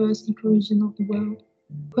biodiverse ecoregion of the world,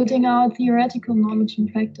 putting our theoretical knowledge in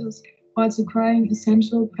practice whilst acquiring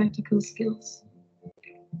essential practical skills.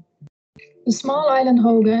 The small island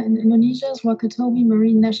Hoga in Indonesia's Wakatobi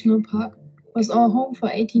Marine National Park was our home for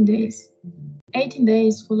 18 days. 18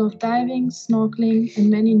 days full of diving, snorkeling, and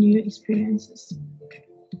many new experiences.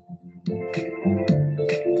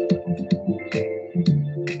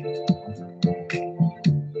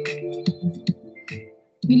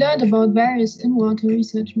 We learned about various in-water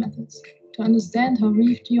research methods to understand how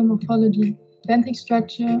reef geomorphology, benthic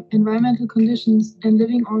structure, environmental conditions, and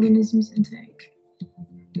living organisms interact.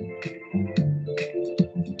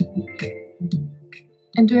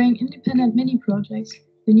 And during independent mini-projects,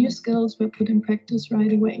 the new skills were put in practice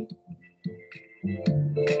right away.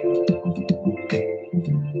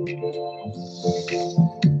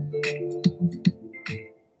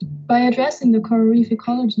 By addressing the coral reef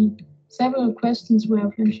ecology, several questions were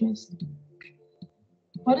of interest.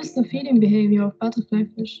 What is the feeding behavior of butterfly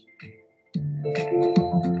fish?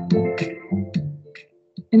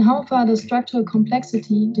 And how far does structural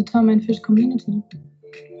complexity determine fish community?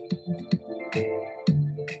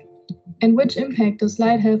 And which impact does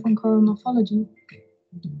light have on coral morphology?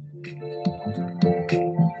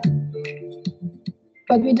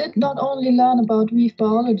 But we did not only learn about reef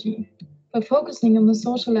biology. By focusing on the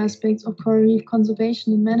social aspects of coral reef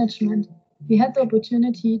conservation and management, we had the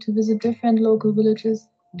opportunity to visit different local villages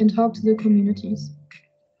and talk to the communities.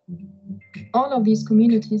 All of these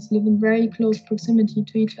communities live in very close proximity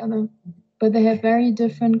to each other, but they have very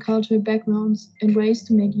different cultural backgrounds and ways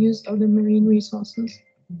to make use of the marine resources.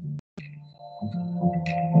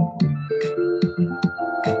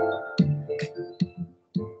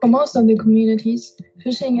 For most of the communities,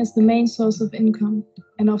 fishing is the main source of income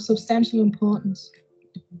and of substantial importance.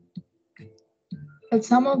 But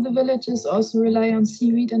some of the villages also rely on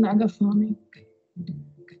seaweed and alga farming.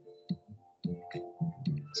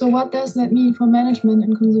 So what does that mean for management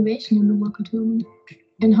and conservation in the Wakatobi?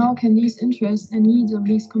 And how can these interests and needs of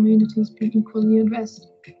these communities be equally addressed?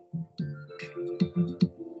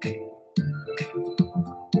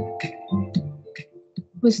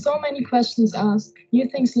 With so many questions asked, new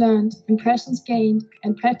things learned, impressions gained,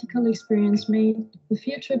 and practical experience made, the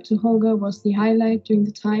field trip to Håga was the highlight during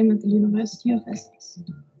the time at the University of Essex.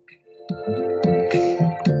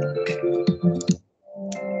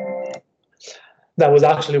 That was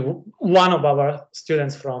actually one of our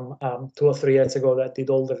students from 2 or 3 years ago that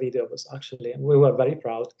did all the videos, actually, and we were very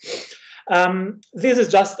proud. This is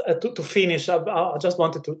just to finish. I just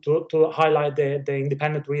wanted to highlight the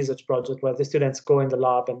independent research project where the students go in the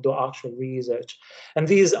lab and do actual research. And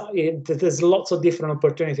there's lots of different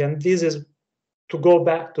opportunities. And this is to go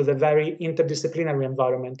back to the very interdisciplinary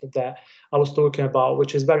environment that I was talking about,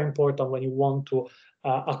 which is very important when you want to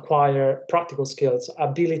acquire practical skills,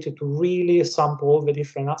 ability to really sample all the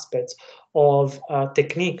different aspects of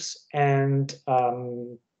techniques and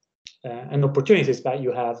opportunities that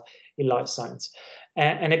you have in life science.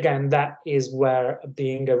 And again, that is where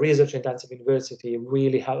being a research-intensive university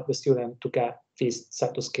really helps the student to get these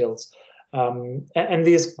set of skills. And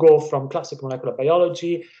these go from classic molecular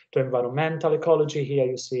biology to environmental ecology. Here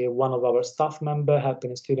you see one of our staff members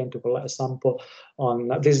helping a student to collect a sample on,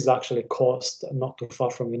 this is actually Coast, not too far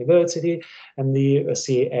from university. And you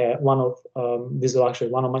see this is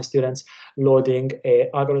actually one of my students loading a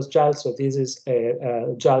agarose gel. So this is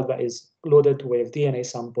a gel that is loaded with DNA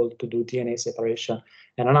sample to do DNA separation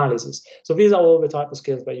and analysis. So these are all the type of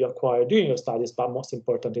skills that you acquire during your studies, but most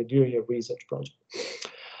importantly, during your research project.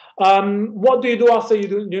 What do you do after you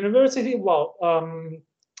do university? Well,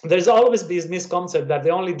 there's always this misconception that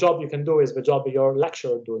the only job you can do is the job your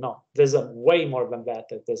lecturer do. No, there's a way more than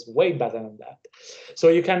that. There's way better than that. So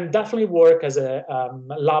you can definitely work as a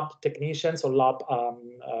lab technician, so lab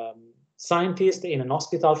scientist in an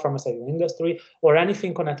hospital, pharmaceutical industry, or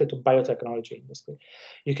anything connected to biotechnology industry.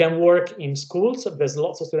 You can work in schools. There's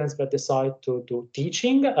lots of students that decide to do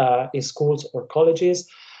teaching in schools or colleges.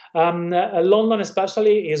 London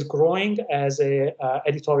especially is growing as a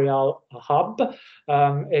editorial hub.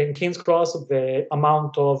 In King's Cross, the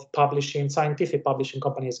amount of scientific publishing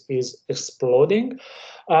companies is exploding.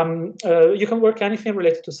 You can work anything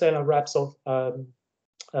related to sale and reps of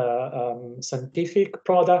scientific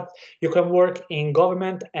product. You can work in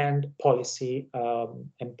government and policy.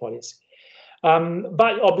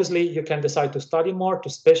 But obviously, you can decide to study more, to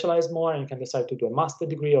specialize more, and you can decide to do a master's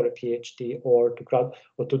degree or a PhD, or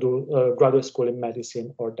to do graduate school in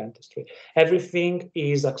medicine or dentistry. Everything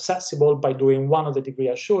is accessible by doing one of the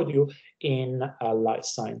degrees I showed you in life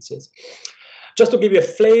sciences. Just to give you a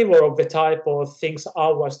flavor of the type of things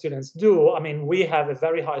our students do, I mean, we have a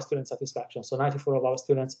very high student satisfaction. So 94% of our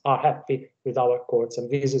students are happy with our course, and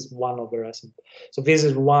this is one of the reasons. So this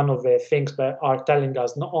is one of the things that are telling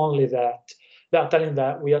us not only that they are telling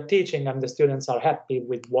that we are teaching and the students are happy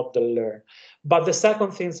with what they learn. But the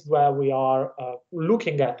second thing where we are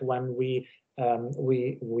looking at when we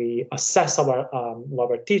assess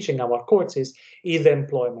our teaching, our courses, is the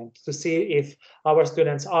employment, to see if our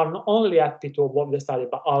students are not only happy to what they study,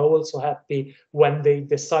 but are also happy when they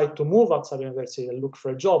decide to move outside the university and look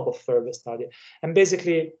for a job of further study. And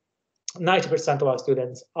basically, 90% of our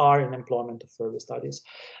students are in employment of further studies.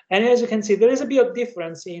 And as you can see, there is a bit of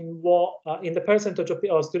difference in in the percentage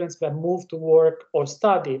of students that move to work or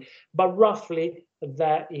study, but roughly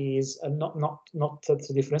that is not so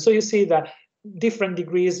different. So you see that different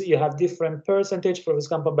degrees, you have different percentage. For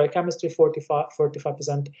example, biochemistry,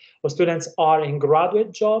 45% of students are in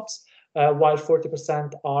graduate jobs, while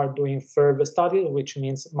 40% are doing further study, which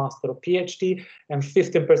means master or PhD, and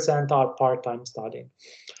 15% are part-time studying.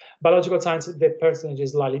 Biological science, the percentage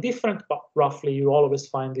is slightly different, but roughly you always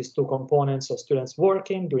find these two components of students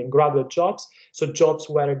working, doing graduate jobs, so jobs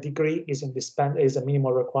where a degree is a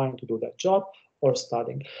minimal requirement to do that job, or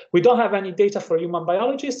studying. We don't have any data for human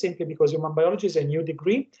biology, simply because human biology is a new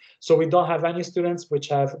degree, so we don't have any students which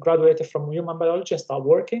have graduated from human biology and start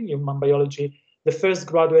working. Human biology, the first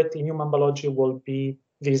graduate in human biology will be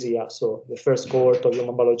this year. So the first cohort of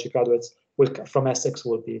human biology graduates from Essex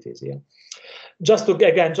will be this year. Just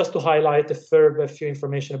to highlight a few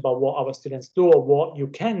information about what our students do or what you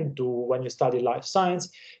can do when you study life science.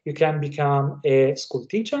 You can become a school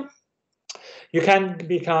teacher. You can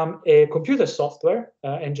become a computer software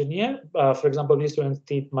engineer. For example, these students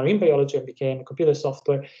did marine biology and became a computer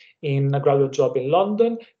software in a graduate job in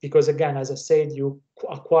London, because again, as I said, you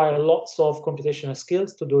acquire lots of computational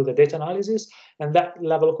skills to do the data analysis, and that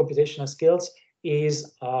level of computational skills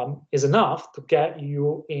is enough to get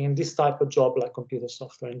you in this type of job like computer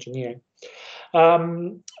software engineering.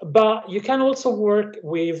 But you can also work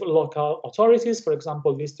with local authorities. For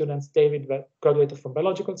example, these students, David, graduated from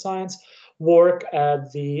biological science, work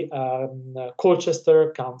at the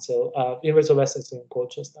Colchester Council, University of Essex in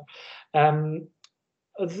Colchester.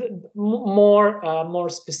 More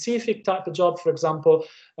specific type of job, for example,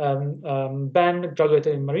 Ben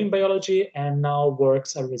graduated in marine biology and now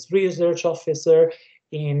works as research officer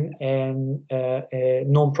in a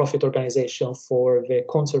non-profit organization for the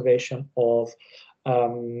conservation of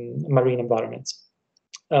marine environments,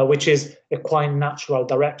 which is a quite natural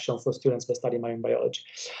direction for students that study marine biology.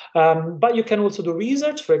 But you can also do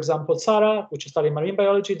research. For example, Sarah, which studied marine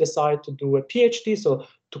biology, decided to do a PhD, so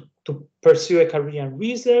to pursue a career in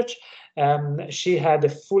research. She had a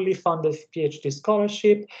fully funded PhD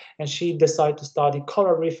scholarship, and she decided to study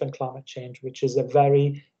coral reef and climate change, which is a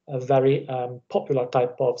very popular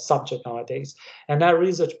type of subject nowadays. And that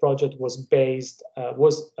research project was based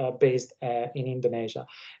in Indonesia,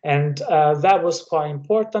 and that was quite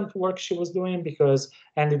important work she was doing, because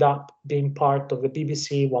ended up being part of the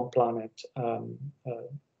BBC One Planet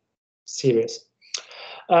series.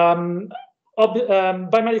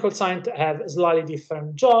 Biomedical science have slightly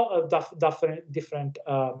different different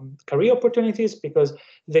career opportunities, because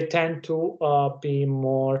they tend to be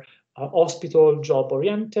more hospital job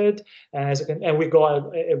oriented, and we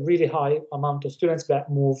got a really high amount of students that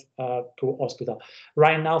move to hospital.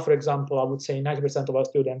 Right now, for example, I would say 90% of our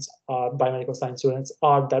students, biomedical science students,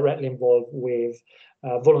 are directly involved with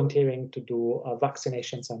volunteering to do a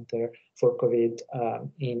vaccination center for COVID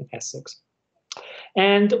in Essex.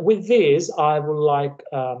 And with this, I would like,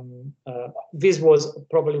 this was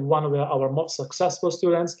probably one of our most successful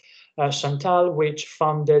students, Chantal, which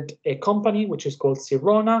founded a company which is called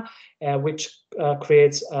Sirona, which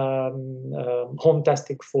creates home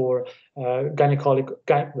testing for gynecological,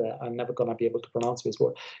 I'm never going to be able to pronounce this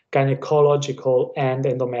word, gynecological and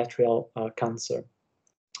endometrial cancer.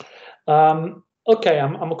 Okay,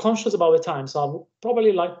 I'm conscious about the time, so I would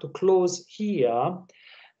probably like to close here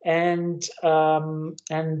and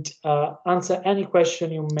answer any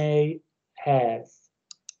question you may have.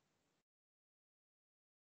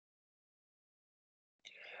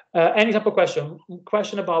 Any type of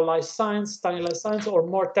question about life science, studying life science, or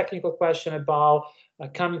more technical question about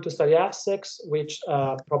coming to study Essex, which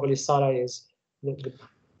probably Sarah is.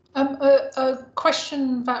 A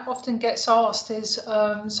question that often gets asked is,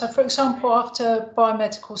 so for example, after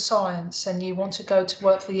biomedical science and you want to go to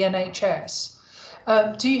work for the NHS,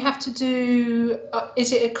 do you have to do,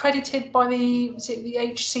 is it accredited by the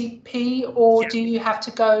HCP, or do you have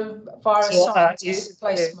to go via a scientist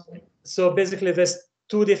placement? So basically there's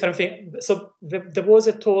two different things. So there was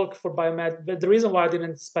a talk for biomed, but the reason why I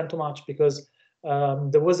didn't spend too much, because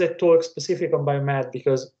there was a talk specific on biomed,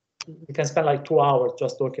 because we can spend like 2 hours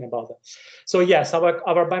just talking about that. So yes,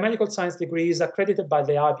 our biomedical science degree is accredited by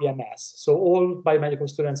the IBMS. So all biomedical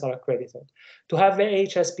students are accredited. To have the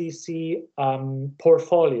HSBC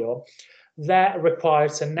portfolio, that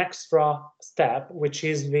requires an extra step, which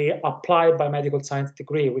is the applied biomedical science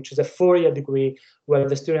degree, which is a 4-year degree where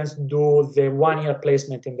the students do the 1-year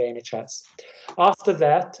placement in the NHS. After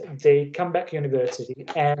that, they come back to university,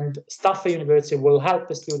 and staff at university will help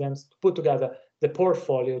the students to put together the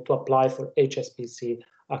portfolio to apply for HSBC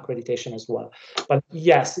accreditation as well. But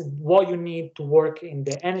yes, what you need to work in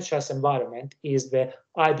the NHS environment is the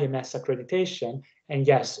IBMS accreditation. And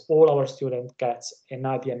yes, all our students get an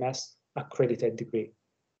IBMS accredited degree.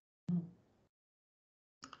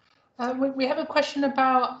 We have a question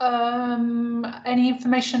about any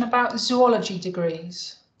information about zoology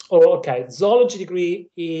degrees. Oh, okay. Zoology degree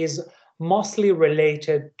is mostly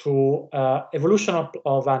related to evolution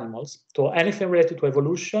of animals, to anything related to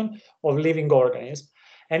evolution of living organisms,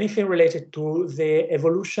 anything related to the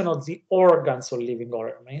evolution of the organs of living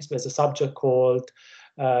organisms. There's a subject called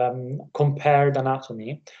compared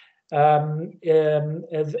anatomy. You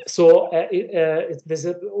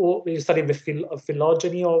study the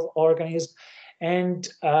phylogeny of organisms, and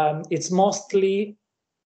it's mostly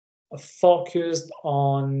focused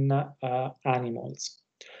on animals.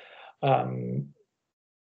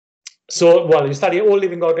 So, well, you study all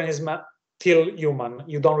living organisms till human.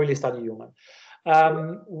 You don't really study human.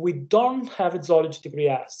 We don't have a zoology degree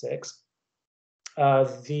at Essex.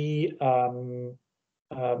 There's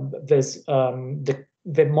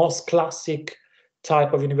the most classic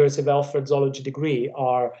type of university of health for zoology degree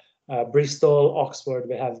are Bristol, Oxford.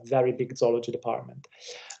 They have very big zoology department.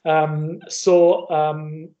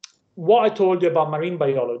 What I told you about marine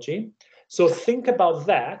biology, so think about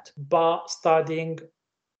that, but studying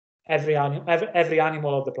every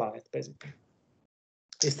animal of the planet, basically,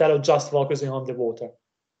 instead of just focusing on the water.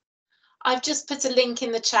 I've just put a link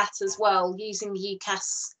in the chat as well, using the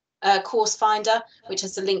UCAS course finder, which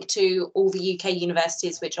has a link to all the UK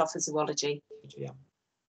universities which offer zoology. Yeah.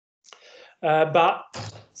 But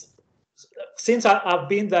since I've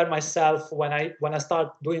been there myself when I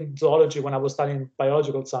started doing zoology, when I was studying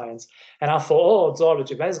biological science, and I thought, oh,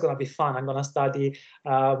 zoology, that's going to be fun. I'm going to study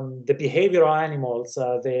the behavior of animals,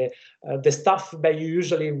 the stuff that you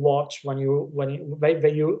usually watch when you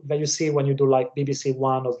see when you do like BBC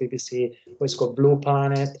One or BBC, what's called Blue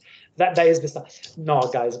Planet. That is the stuff. No,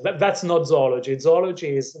 guys, that's not zoology.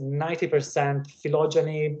 Zoology is 90%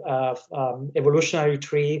 phylogeny, evolutionary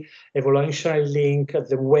tree, evolutionary link,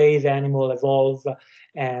 the way the animal evolve,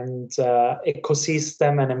 and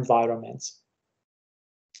ecosystem and environments.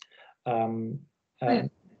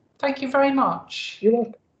 Thank you very much. You're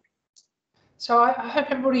welcome. So I hope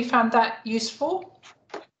everybody found that useful.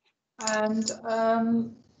 And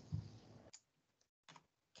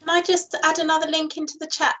can I just add another link into the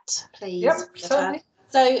chat, please? Yep, certainly.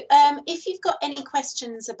 So if you've got any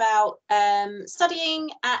questions about studying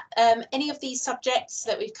at any of these subjects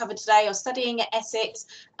that we've covered today, or studying at Essex,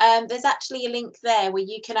 there's actually a link there where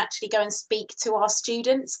you can actually go and speak to our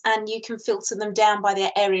students, and you can filter them down by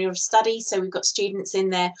their area of study. So we've got students in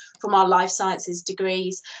there from our life sciences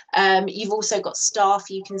degrees. You've also got staff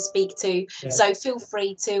you can speak to. Yeah. So feel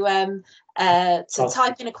free to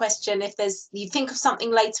type in a question. If you think of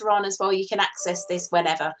something later on as well, you can access this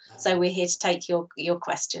whenever. So we're here to take your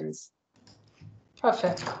questions.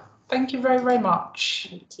 Perfect. Thank you very, very much.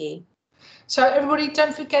 Thank you. So everybody,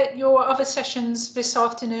 don't forget your other sessions this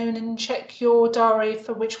afternoon and check your diary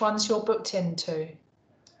for which ones you're booked into.